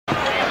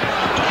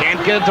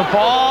get it to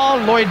fall.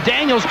 Lloyd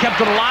Daniels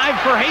kept it alive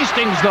for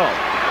Hastings, though.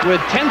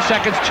 With 10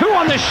 seconds, 2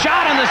 on the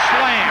shot and the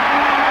slam.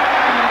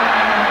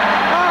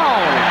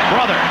 Oh,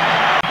 brother.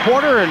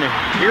 Quarter, and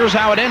here's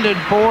how it ended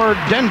for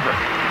Denver.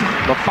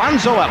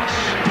 LaPhonso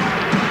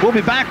Ellis. We'll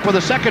be back with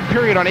a second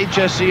period on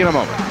HSC in a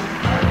moment.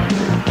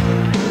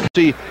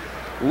 See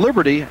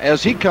Liberty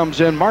as he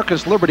comes in.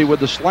 Marcus Liberty with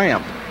the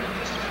slam.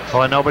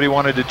 Well, nobody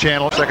wanted to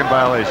channel second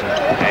violation.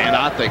 And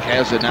Othick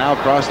has it now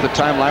across the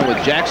timeline with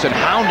Jackson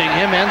hounding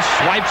him and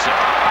swipes it.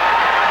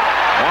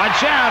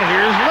 Watch out,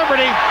 here's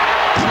Liberty.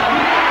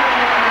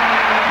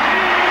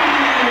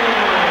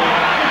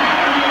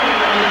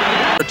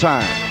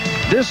 Time.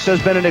 This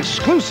has been an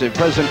exclusive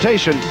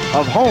presentation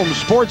of Home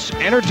Sports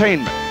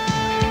Entertainment.